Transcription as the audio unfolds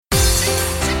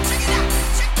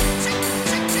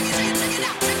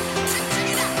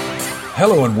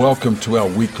Hello and welcome to our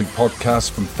weekly podcast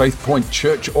from Faith Point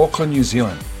Church, Auckland, New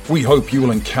Zealand. We hope you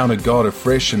will encounter God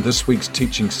afresh in this week's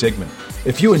teaching segment.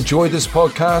 If you enjoy this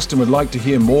podcast and would like to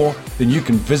hear more, then you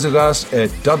can visit us at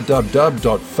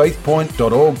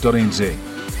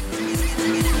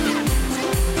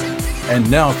www.faithpoint.org.nz. And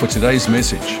now for today's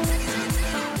message.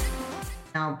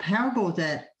 Our parable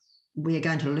that we're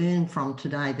going to learn from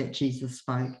today that Jesus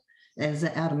spoke is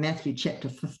out of Matthew chapter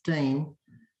 15,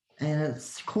 and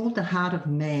it's called the heart of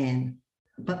man.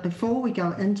 But before we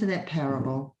go into that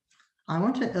parable, I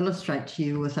want to illustrate to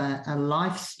you with a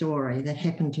life story that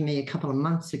happened to me a couple of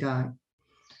months ago.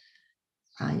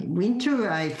 I went to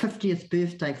a 50th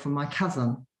birthday for my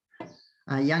cousin,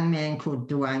 a young man called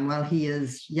Dwayne. Well, he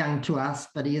is young to us,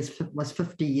 but he was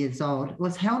 50 years old. It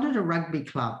was held at a rugby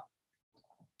club.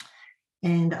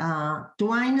 And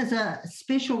Dwayne is a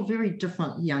special, very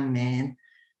different young man.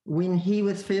 When he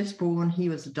was first born, he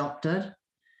was adopted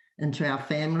into our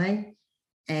family.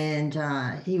 And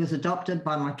he was adopted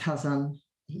by my cousin.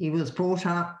 He was brought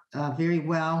up very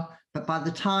well, but by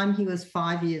the time he was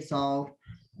 5 years old,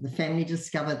 the family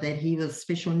discovered that he was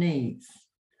special needs.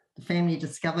 The family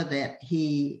discovered that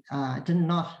he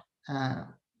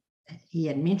he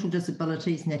had mental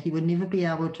disabilities and that he would never be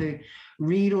able to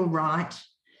read or write.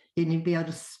 He'd never be able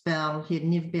to spell. He'd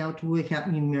never be able to work out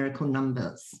numerical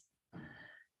numbers.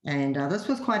 And this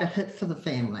was quite a hit for the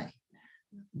family.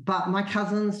 But my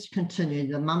cousins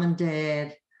continued, the mum and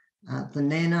dad, the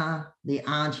nana, the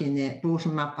auntie and that brought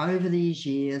him up over these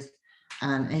years.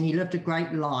 And he lived a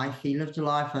great life. He lived a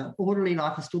life, an orderly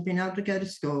life of still being able to go to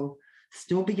school,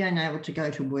 still being able to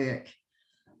go to work.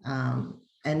 And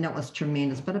that was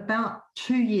tremendous. But about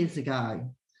 2 years ago,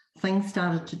 things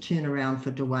started to turn around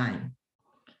for Dwayne.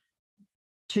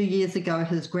 2 years ago,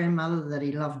 his grandmother that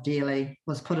he loved dearly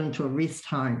was put into a rest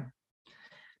home.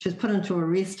 She was put into a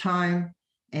rest home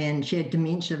and she had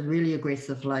dementia really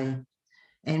aggressively.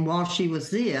 And while she was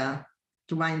there,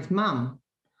 Dwayne's mum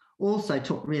also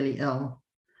took really ill,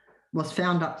 was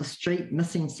found up the street,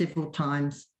 missing several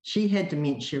times. She had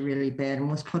dementia really bad and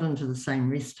was put into the same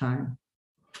rest home.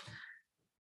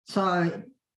 So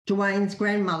Dwayne's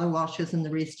grandmother, while she was in the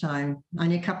rest home,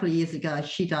 only a couple of years ago,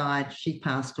 she died, she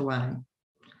passed away.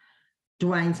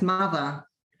 Dwayne's mother,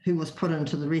 who was put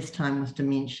into the rest home with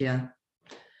dementia,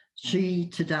 she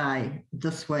today,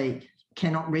 this week,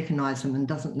 cannot recognise him and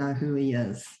doesn't know who he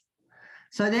is.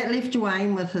 So that left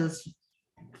Dwayne with his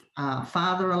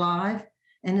father alive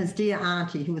and his dear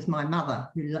auntie, who was my mother,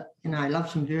 who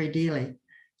loved him very dearly.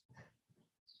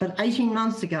 But 18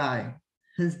 months ago,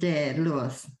 his dad,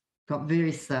 Lewis, got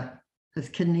very sick. His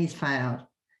kidneys failed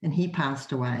and he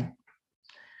passed away.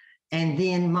 And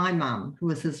then my mum, who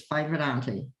was his favourite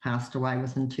auntie, passed away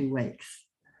within 2 weeks.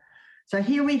 So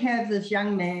here we have this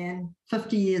young man,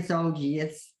 50 years old,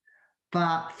 yes,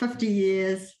 but 50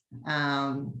 years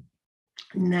now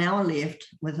left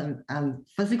with a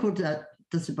physical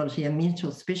disability, a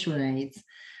mental special needs,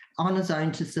 on his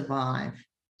own to survive.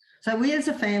 So we as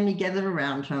a family gather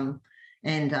around him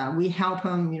and we help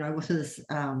him, with his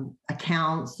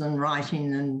accounts and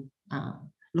writing and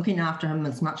looking after him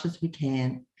as much as we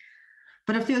can.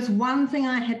 But if there was one thing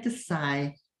I had to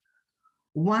say,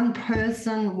 one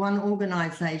person, one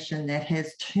organisation that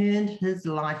has turned his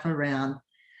life around,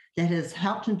 that has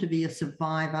helped him to be a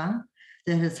survivor,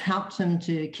 that has helped him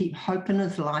to keep hope in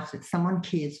his life, that someone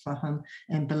cares for him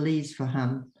and believes for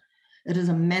him, it is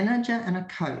a manager and a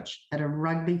coach at a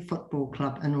rugby football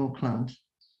club in Auckland.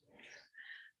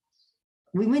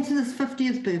 We went to this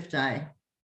 50th birthday,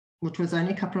 which was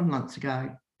only a couple of months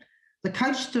ago. The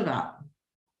coach stood up.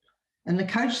 And the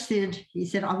coach said,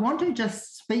 I want to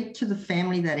just speak to the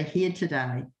family that are here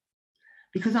today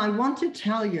because I want to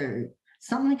tell you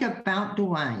something about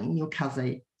Dwayne, your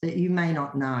cousin, that you may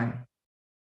not know.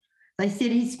 They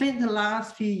said he spent the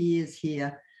last few years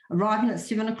here, arriving at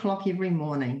 7 o'clock every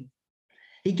morning.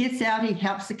 He gets out, he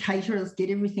helps the caterers get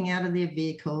everything out of their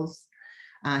vehicles.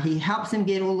 He helps them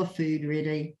get all the food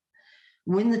ready.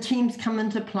 When the teams come in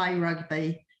to play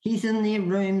rugby, he's in their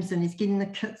rooms and he's getting the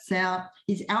kits out.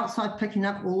 He's outside picking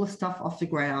up all the stuff off the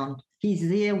ground. He's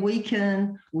there week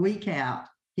in, week out.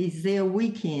 He's there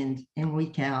weekend and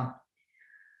week out.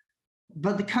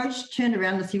 But the coach turned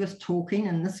around as he was talking,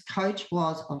 and this coach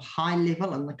was of high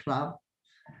level in the club.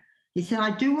 He said,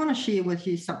 I do want to share with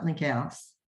you something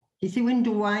else. He said, when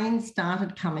Dwayne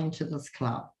started coming to this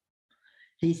club,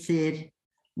 he said,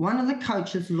 one of the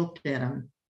coaches looked at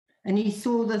him and he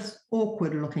saw this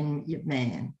awkward looking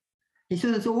man. He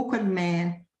saw this awkward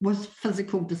man with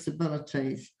physical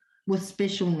disabilities, with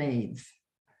special needs.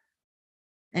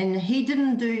 And he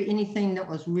didn't do anything that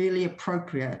was really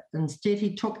appropriate. Instead,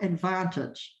 he took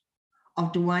advantage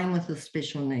of Dwayne with the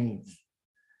special needs.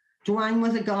 Dwayne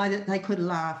was a guy that they could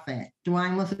laugh at.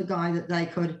 Dwayne was a guy that they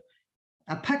could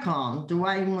pick on.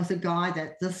 Dwayne was a guy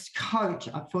that this coach,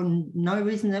 for no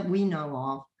reason that we know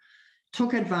of,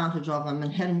 took advantage of him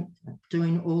and had him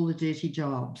doing all the dirty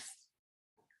jobs.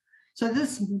 So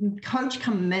this coach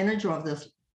cum manager of this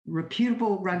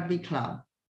reputable rugby club,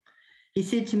 he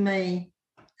said to me,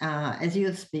 as he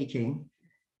was speaking,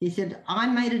 he said, I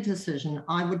made a decision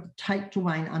I would take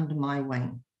Dwayne under my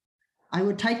wing. I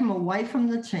would take him away from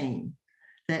the team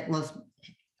that was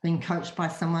being coached by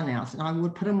someone else, and I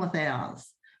would put him with ours,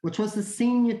 which was the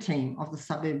senior team of the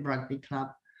Suburb Rugby Club.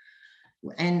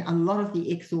 And a lot of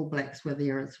the ex-All Blacks were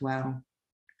there as well.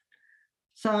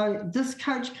 So this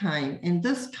coach came, and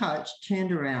this coach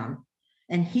turned around,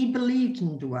 and he believed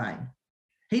in Dwayne.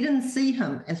 He didn't see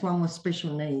him as one with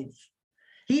special needs.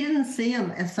 He didn't see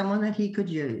him as someone that he could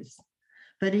use,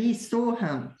 but he saw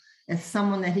him as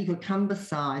someone that he could come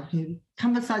beside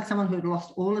someone who had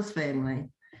lost all his family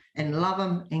and love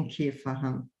him and care for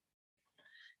him.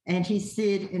 And he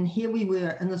said, and here we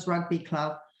were in this rugby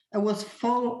club, it was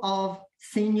full of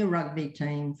senior rugby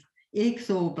teams,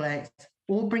 ex-All Blacks,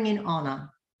 all bringing honour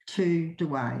to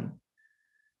Dwayne.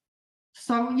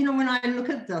 So, you know, when I look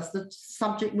at this, the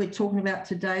subject we're talking about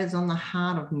today is on the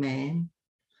heart of man.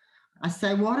 I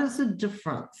say, what is the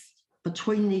difference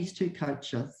between these two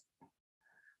coaches?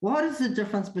 What is the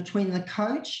difference between the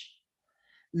coach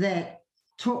that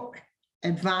took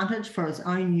advantage for his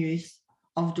own use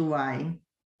of Dwayne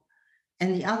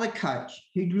and the other coach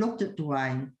who looked at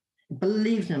Dwayne,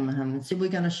 believed in him and said, we're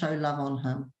going to show love on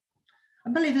him? I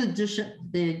believe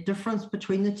the difference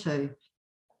between the two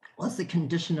was the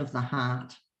condition of the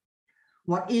heart.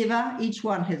 Whatever each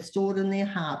one had stored in their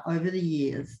heart over the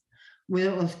years,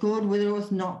 whether it was good, whether it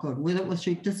was not good, whether it was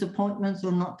through disappointments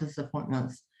or not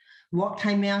disappointments, what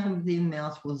came out of their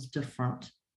mouth was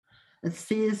different. It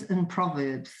says in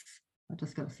Proverbs, I've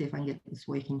just got to see if I can get this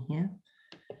working here.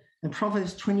 In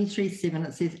Proverbs 23:7,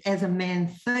 it says, as a man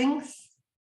thinks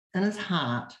in his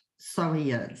heart, so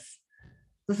he is.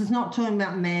 This is not talking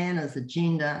about man as a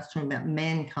gender, it's talking about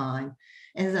mankind.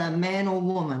 As a man or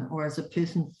woman, or as a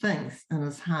person thinks in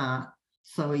his heart,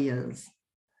 so he is.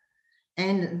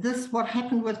 And this, what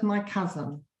happened with my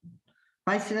cousin,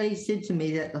 basically he said to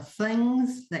me that the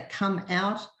things that come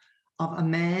out of a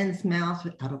man's mouth,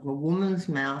 out of a woman's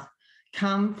mouth,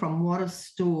 come from what is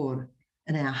stored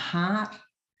in our heart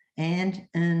and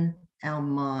in our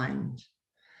mind.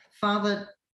 Father,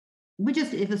 we're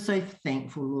just ever so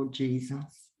thankful, Lord Jesus,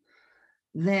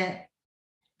 that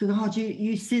God,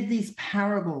 you said these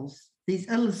parables, these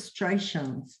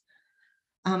illustrations,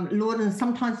 Lord, and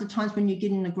sometimes the times when you're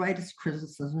getting the greatest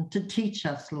criticism, to teach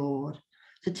us, Lord,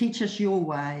 to teach us your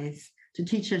ways, to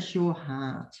teach us your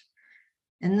heart.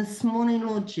 And this morning,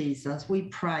 Lord Jesus, we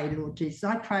pray, Lord Jesus,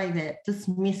 I pray that this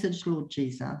message, Lord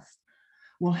Jesus,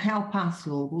 will help us,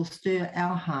 Lord, will stir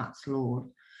our hearts, Lord,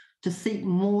 to seek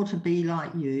more to be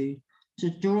like you, to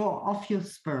draw off your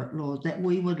spirit, Lord, that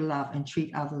we would love and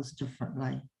treat others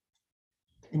differently.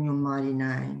 In your mighty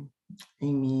name,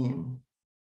 amen.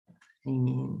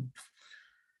 Amen.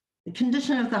 The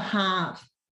condition of the heart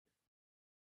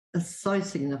is so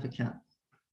significant.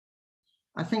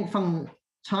 I think from the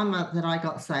time that I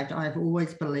got saved, I've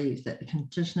always believed that the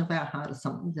condition of our heart is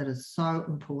something that is so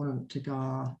important to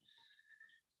God.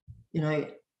 You know,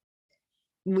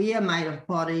 we are made of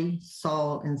body,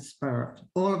 soul, and spirit.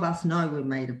 All of us know we're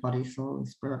made of body, soul, and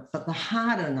spirit, but the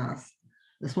heart in us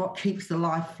is what keeps the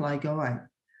life flow going.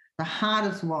 The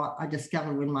heart is what I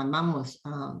discovered when my mum was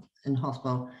in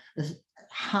hospital. The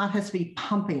heart has to be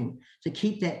pumping to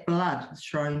keep that blood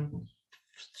thrown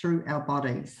through our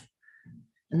bodies.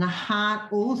 And the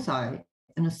heart also,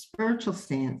 in a spiritual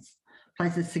sense,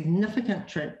 plays a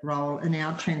significant role in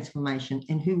our transformation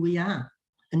in who we are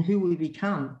and who we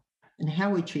become and how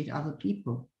we treat other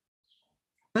people.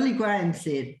 Billy Graham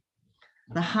said,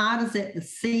 the heart is at the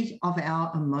seat of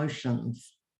our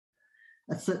emotions.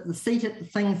 It's at the seat of the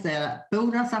things that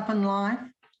build us up in life,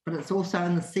 but it's also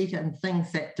in the seat of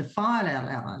things that defile our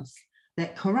lives,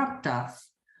 that corrupt us,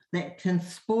 that can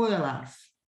spoil us.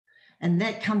 And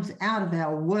that comes out of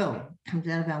our will, comes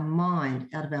out of our mind,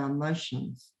 out of our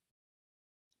emotions.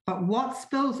 But what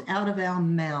spills out of our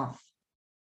mouth,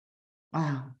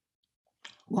 wow,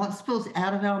 what spills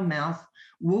out of our mouth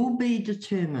will be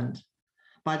determined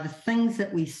by the things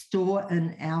that we store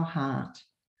in our heart,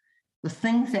 the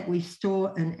things that we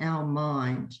store in our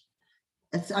mind.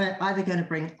 It's either going to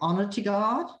bring honor to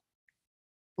God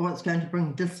or it's going to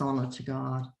bring dishonor to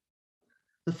God.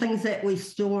 The things that we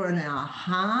store in our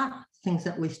heart, things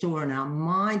that we store in our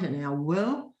mind and our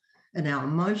will and our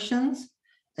emotions,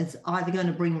 It's either going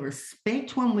to bring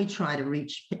respect when we try to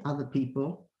reach other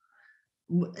people.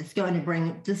 It's going to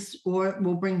bring or it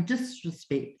will bring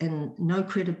disrespect and no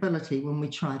credibility when we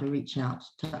try to reach out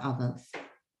to others.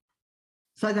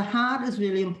 So the heart is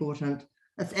really important.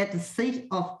 It's at the seat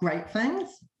of great things,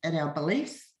 at our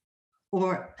beliefs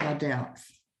or our doubts.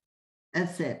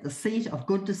 It's at the seat of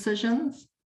good decisions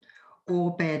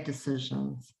or bad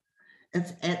decisions.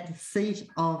 It's at the seat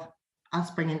of us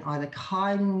bringing either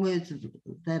kind words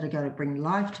that are going to bring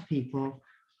life to people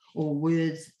or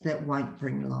words that won't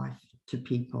bring life to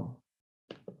people.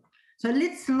 So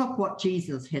let's look what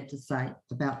Jesus had to say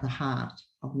about the heart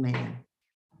of man.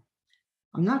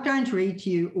 I'm not going to read to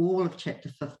you all of chapter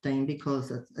 15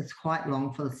 because it's quite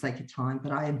long for the sake of time,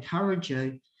 but I encourage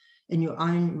you in your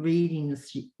own reading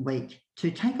this week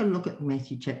to take a look at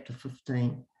Matthew chapter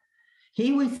 15.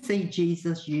 Here we see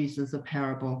Jesus uses a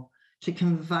parable to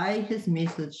convey his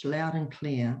message loud and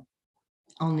clear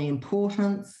on the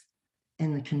importance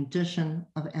and the condition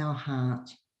of our heart.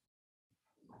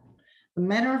 The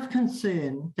matter of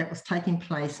concern that was taking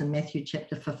place in Matthew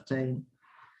chapter 15,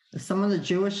 some of the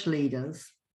Jewish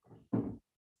leaders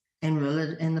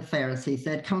and the Pharisees,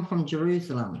 they had come from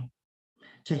Jerusalem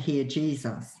to hear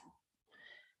Jesus.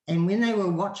 And when they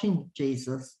were watching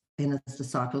Jesus and his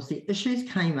disciples, the issues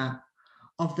came up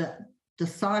of the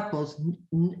disciples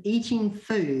eating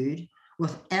food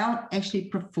without actually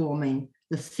performing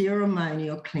the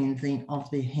ceremonial cleansing of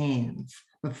their hands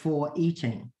before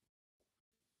eating.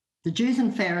 The Jews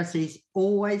and Pharisees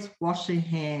always wash their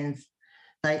hands.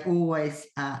 They always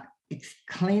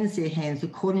cleanse their hands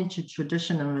according to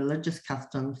tradition and religious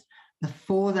customs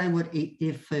before they would eat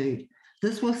their food.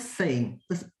 This was seen,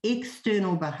 this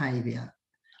external behavior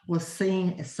was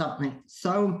seen as something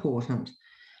so important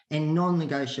and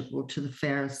non-negotiable to the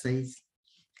Pharisees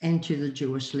and to the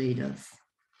Jewish leaders.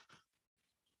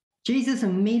 Jesus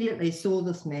immediately saw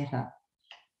this matter.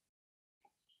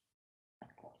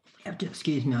 You have to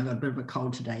excuse me, I got a bit of a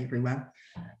cold today, everyone.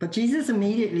 But Jesus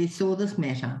immediately saw this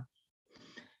matter,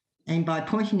 and by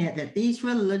pointing out that these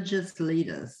religious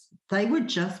leaders, they were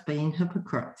just being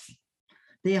hypocrites.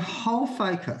 Their whole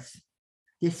focus,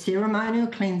 their ceremonial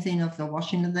cleansing of the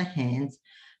washing of the hands,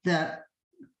 the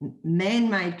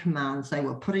man-made commands they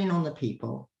were putting on the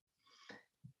people.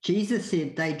 Jesus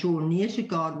said they draw near to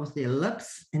God with their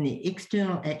lips and their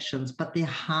external actions, but their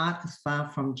heart is far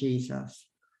from Jesus.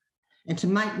 And to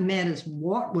make matters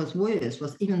what was worse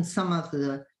was even some of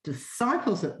the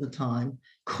disciples at the time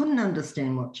couldn't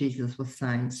understand what Jesus was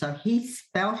saying. So he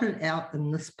spelt it out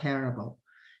in this parable.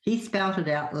 He spelt it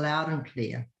out loud and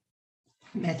clear.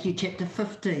 Matthew chapter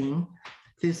 15,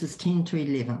 verses 10 to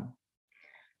 11.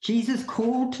 Jesus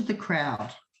called to the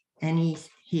crowd and he's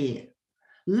here.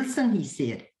 Listen, he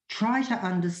said, try to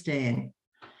understand.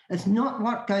 It's not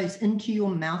what goes into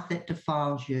your mouth that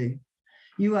defiles you.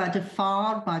 You are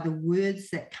defiled by the words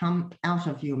that come out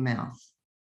of your mouth.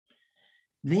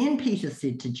 Then Peter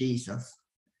said to Jesus,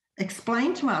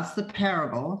 explain to us the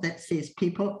parable that says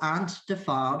people aren't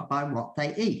defiled by what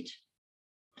they eat.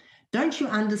 Don't you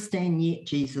understand yet?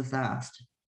 Jesus asked.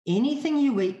 Anything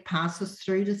you eat passes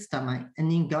through the stomach and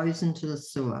then goes into the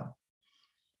sewer.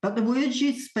 But the words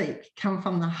you speak come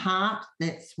from the heart.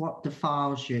 That's what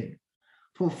defiles you.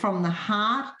 For from the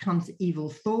heart comes evil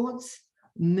thoughts,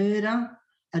 murder,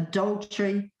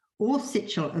 adultery, or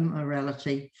sexual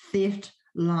immorality, theft,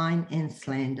 lying, and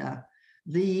slander.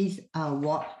 These are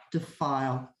what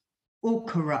defile or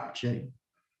corrupt you.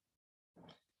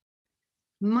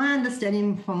 My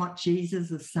understanding from what Jesus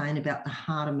is saying about the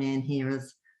heart of man here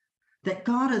is that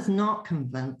God is not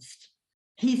convinced.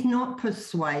 He's not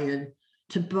persuaded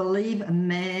to believe a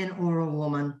man or a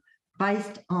woman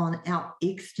based on our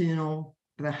external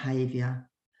behavior,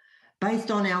 based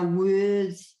on our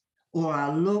words or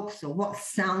our looks or what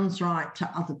sounds right to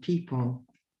other people.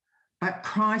 But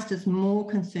Christ is more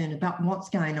concerned about what's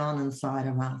going on inside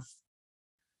of us.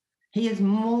 He is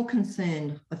more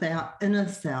concerned with our inner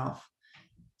self,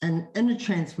 an inner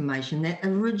transformation that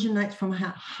originates from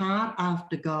our heart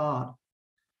after God.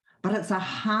 But it's a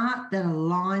heart that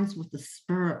aligns with the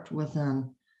spirit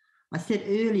within. I said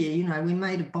earlier, we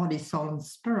made a body, soul, and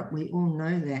spirit. We all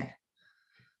know that.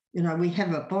 We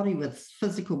have a body with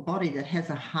physical body that has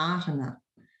a heart in it.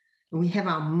 And we have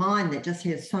our mind that just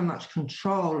has so much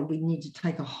control, and we need to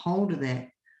take a hold of that.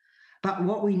 But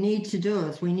what we need to do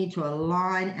is we need to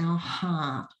align our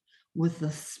heart with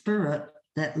the spirit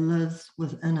that lives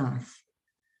within us.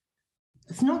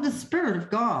 It's not the Spirit of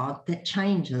God that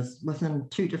changes within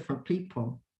two different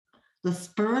people. The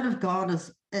Spirit of God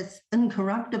is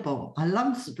incorruptible. I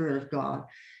love the Spirit of God.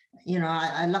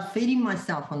 I love feeding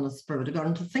myself on the Spirit of God,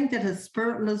 and to think that His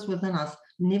Spirit lives within us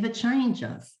never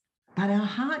changes, but our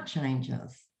heart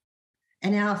changes,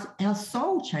 and our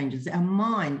soul changes, our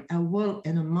mind, our will,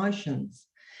 and emotions.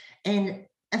 And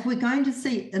if we're going to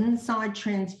see inside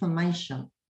transformation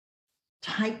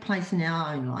take place in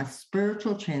our own life,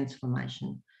 spiritual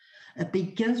transformation, it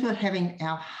begins with having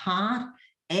our heart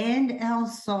and our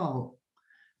soul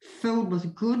filled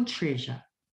with good treasure,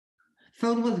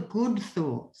 filled with good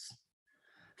thoughts,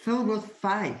 filled with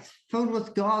faith, filled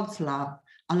with God's love,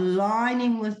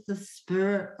 aligning with the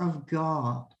Spirit of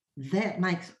God. That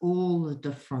makes all the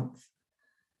difference.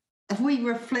 If we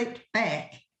reflect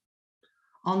back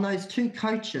on those two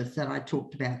coaches that I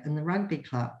talked about in the rugby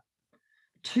club,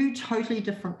 two totally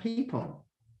different people,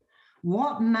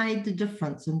 what made the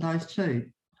difference in those two?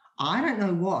 I don't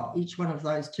know what each one of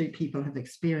those two people have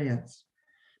experienced,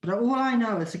 but all I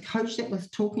know is the coach that was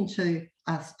talking to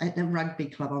us at the rugby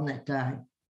club on that day,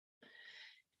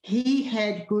 he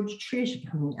had good treasure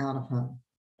coming out of him.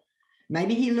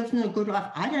 Maybe he lived in a good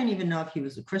life. I don't even know if he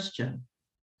was a Christian,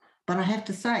 but I have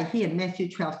to say here in Matthew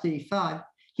 12:35,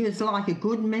 he was like a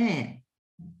good man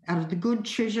out of the good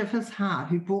treasure of his heart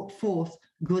who brought forth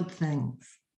good things.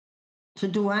 To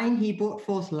Dwayne, he brought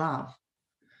forth love.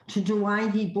 To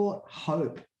Dwayne, he brought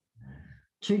hope.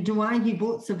 To Dwayne, he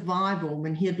brought survival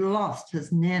when he had lost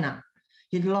his nana,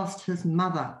 he had lost his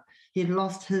mother, he had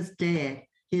lost his dad,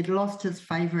 he had lost his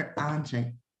favourite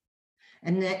auntie.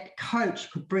 And that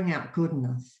coach could bring out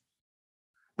goodness.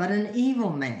 But an evil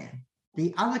man,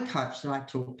 the other coach that I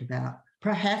talked about,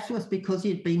 perhaps was because he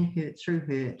had been hurt through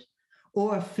hurt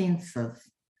or offences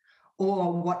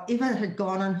or whatever had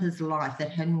gone in his life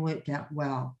that hadn't worked out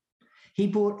well. He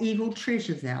brought evil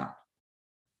treasures out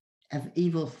of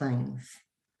evil things.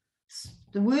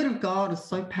 The Word of God is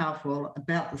so powerful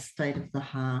about the state of the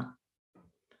heart.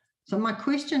 So my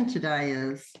question today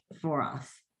is for us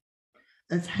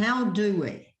is, how do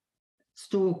we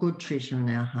store good treasure in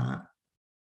our heart?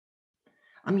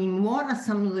 I mean, what are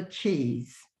some of the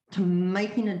keys to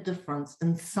making a difference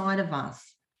inside of us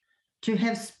to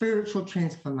have spiritual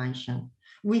transformation?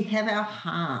 We have our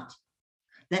heart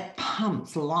that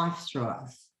pumps life through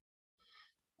us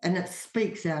and it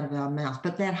speaks out of our mouth,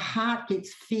 but that heart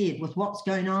gets fed with what's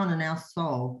going on in our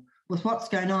soul, with what's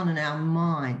going on in our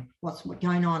mind, what's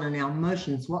going on in our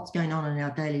emotions, what's going on in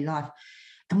our daily life.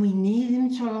 And we need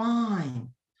them to align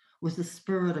with the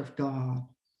Spirit of God.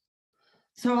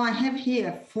 So I have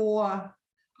here 4,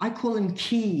 I call them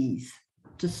keys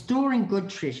to storing good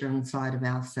treasure inside of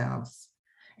ourselves.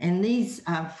 And these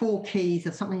 4 keys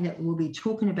are something that we'll be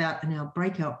talking about in our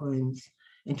breakout rooms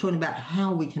and talking about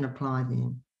how we can apply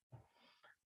them.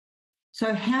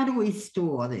 So how do we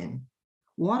store them?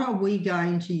 What are we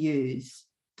going to use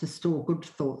to store good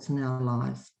thoughts in our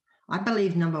lives? I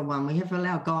believe, number 1, we have to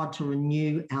allow God to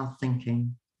renew our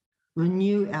thinking.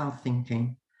 Renew our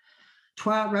thinking.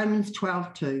 Romans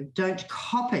 12:2, don't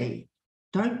copy,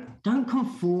 don't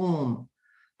conform.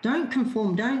 Don't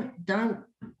conform, don't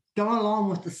go along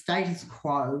with the status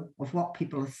quo of what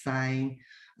people are saying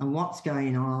and what's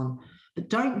going on, but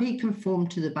don't be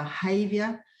conformed to the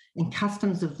behavior and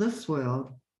customs of this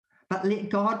world, but let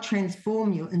God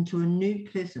transform you into a new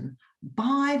person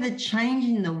by the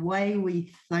changing the way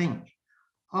we think.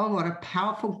 Oh, what a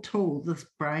powerful tool this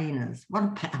brain is. What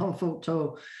a powerful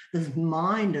tool this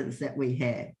mind is that we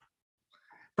have.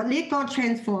 But let God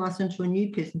transform us into a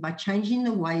new person by changing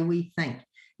the way we think.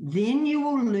 Then you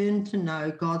will learn to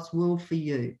know God's will for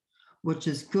you, which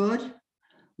is good,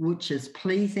 which is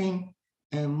pleasing,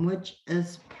 and which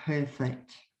is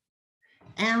perfect.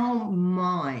 Our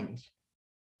mind,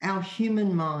 our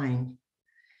human mind,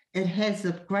 it has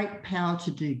the great power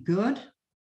to do good,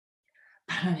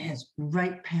 but it has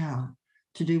great power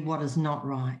to do what is not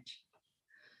right.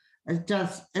 It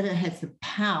has the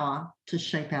power to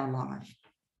shape our life.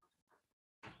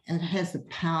 It has the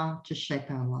power to shape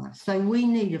our life. So we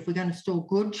need, if we're going to store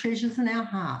good treasures in our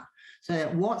heart, so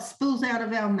that what spills out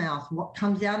of our mouth, what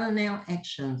comes out in our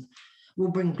actions, will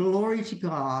bring glory to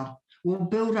God, will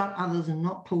build up others and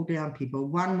not pull down people.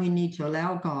 1, we need to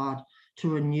allow God to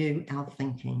renew our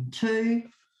thinking. 2,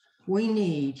 we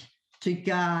need to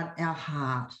guard our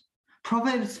heart.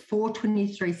 Proverbs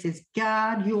 4:23 says,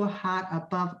 guard your heart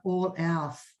above all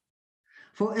else,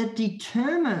 for it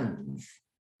determines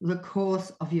the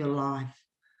course of your life.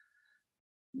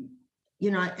 You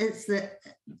know, it's that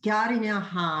guarding our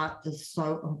heart is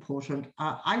so important.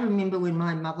 I remember when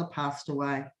my mother passed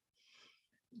away,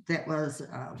 that was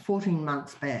 14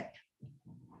 months back.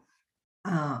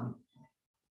 I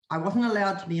wasn't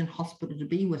allowed to be in hospital to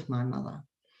be with my mother.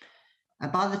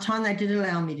 By the time they did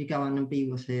allow me to go in and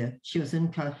be with her, she was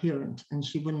incoherent and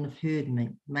she wouldn't have heard me,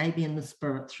 maybe in the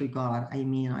spirit through God.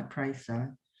 Amen, I pray so.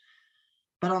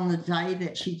 But on the day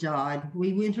that she died,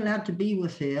 we weren't allowed to be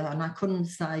with her and I couldn't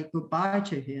say goodbye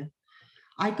to her.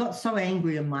 I got so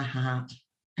angry in my heart.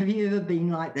 Have you ever been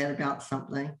like that about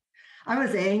something? I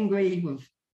was angry with,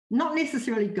 not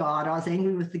necessarily God, I was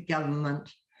angry with the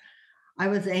government. I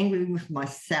was angry with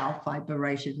myself. I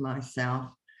berated myself.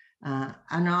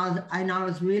 And I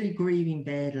was really grieving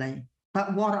badly.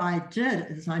 But what I did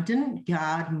is I didn't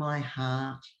guard my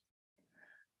heart.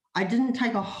 I didn't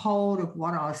take a hold of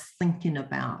what I was thinking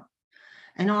about.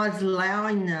 And I was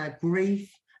allowing the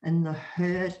grief and the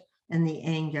hurt and the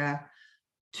anger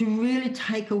to really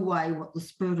take away what the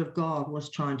Spirit of God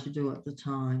was trying to do at the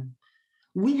time.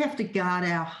 We have to guard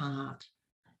our heart,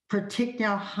 protect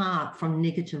our heart from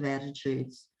negative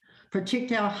attitudes,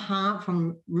 protect our heart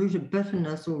from rooted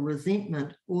bitterness or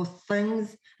resentment or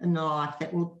things in life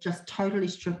that will just totally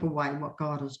strip away what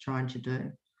God is trying to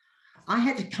do. I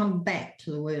had to come back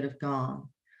to the Word of God.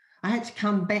 I had to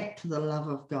come back to the love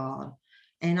of God.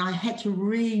 And I had to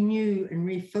renew and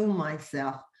refill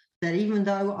myself that even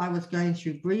though I was going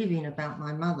through grieving about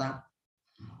my mother,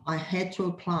 I had to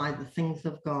apply the things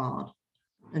of God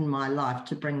in my life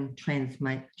to bring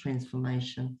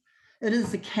transformation. It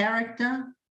is the character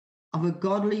of a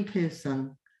godly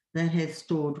person that has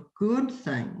stored good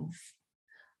things,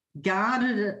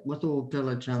 guarded it with all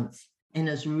diligence, and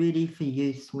is ready for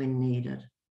use when needed.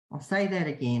 I'll say that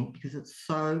again because it's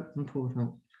so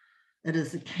important. It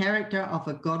is the character of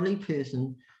a godly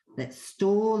person that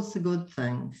stores the good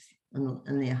things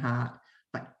in their heart,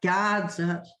 but guards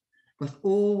it with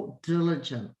all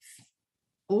diligence,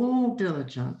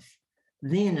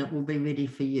 then it will be ready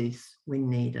for use when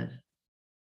needed.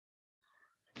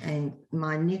 And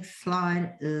my next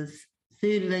slide is,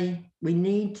 thirdly, we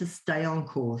need to stay on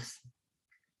course.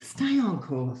 Stay on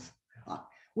course.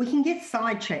 We can get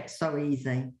sidetracked so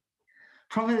easy.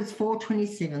 Proverbs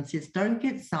 4:27 says, don't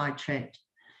get sidetracked.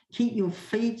 Keep your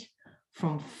feet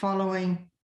from following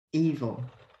evil.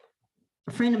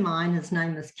 A friend of mine, his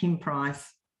name is Kim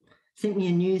Price, sent me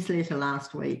a newsletter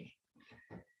last week.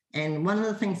 And one of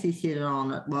the things he said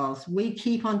on it was, we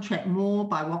keep on track more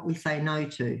by what we say no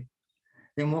to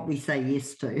than what we say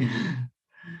yes to.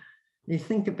 You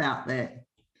think about that.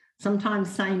 Sometimes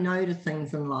say no to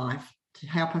things in life to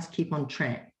help us keep on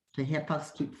track, to help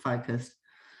us keep focused.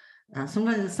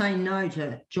 Sometimes it's saying no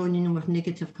to joining in with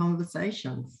negative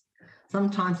conversations.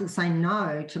 Sometimes it's saying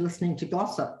no to listening to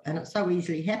gossip, and it so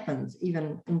easily happens,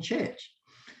 even in church.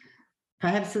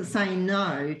 Perhaps it's saying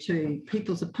no to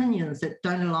people's opinions that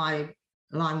don't align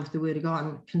with the Word of God,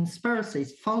 and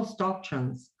conspiracies, false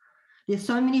doctrines. There's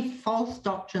so many false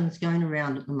doctrines going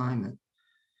around at the moment.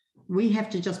 We have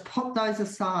to just put those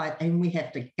aside and we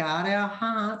have to guard our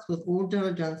hearts with all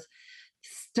diligence,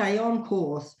 stay on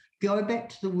course, go back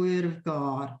to the Word of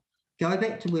God, go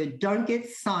back to Word, don't get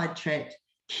sidetracked,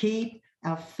 keep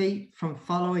our feet from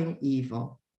following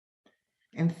evil.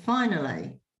 And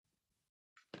finally,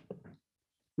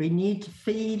 we need to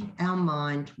feed our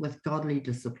mind with godly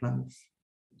disciplines.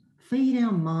 Feed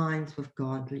our minds with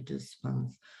godly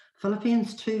disciplines.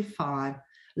 Philippians 2:5,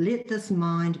 let this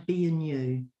mind be in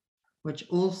you, which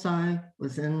also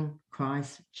was in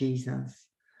Christ Jesus.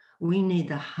 We need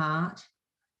the heart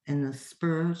and the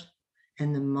spirit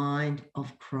and the mind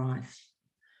of Christ.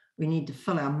 We need to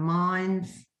fill our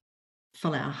minds,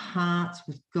 fill our hearts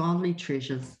with godly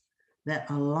treasures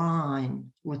that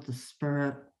align with the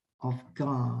Spirit of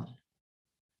God.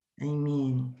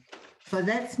 Amen. So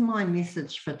that's my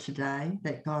message for today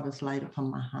that God has laid upon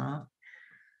my heart.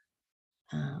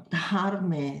 The heart of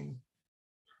man.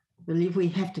 I believe we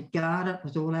have to guard it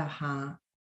with all our heart.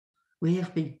 We have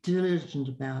to be diligent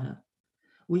about it.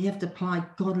 We have to apply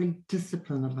godly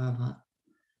discipline above it.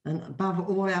 And above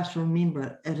all else,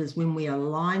 remember, it is when we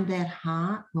align that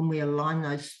heart, when we align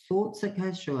those thoughts that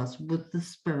go through us with the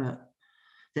Spirit,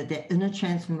 that inner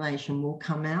transformation will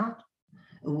come out,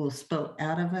 it will spill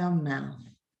out of our mouth,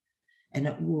 and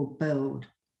it will build,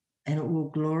 and it will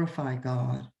glorify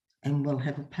God, and will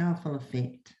have a powerful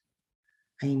effect.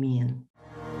 Amen.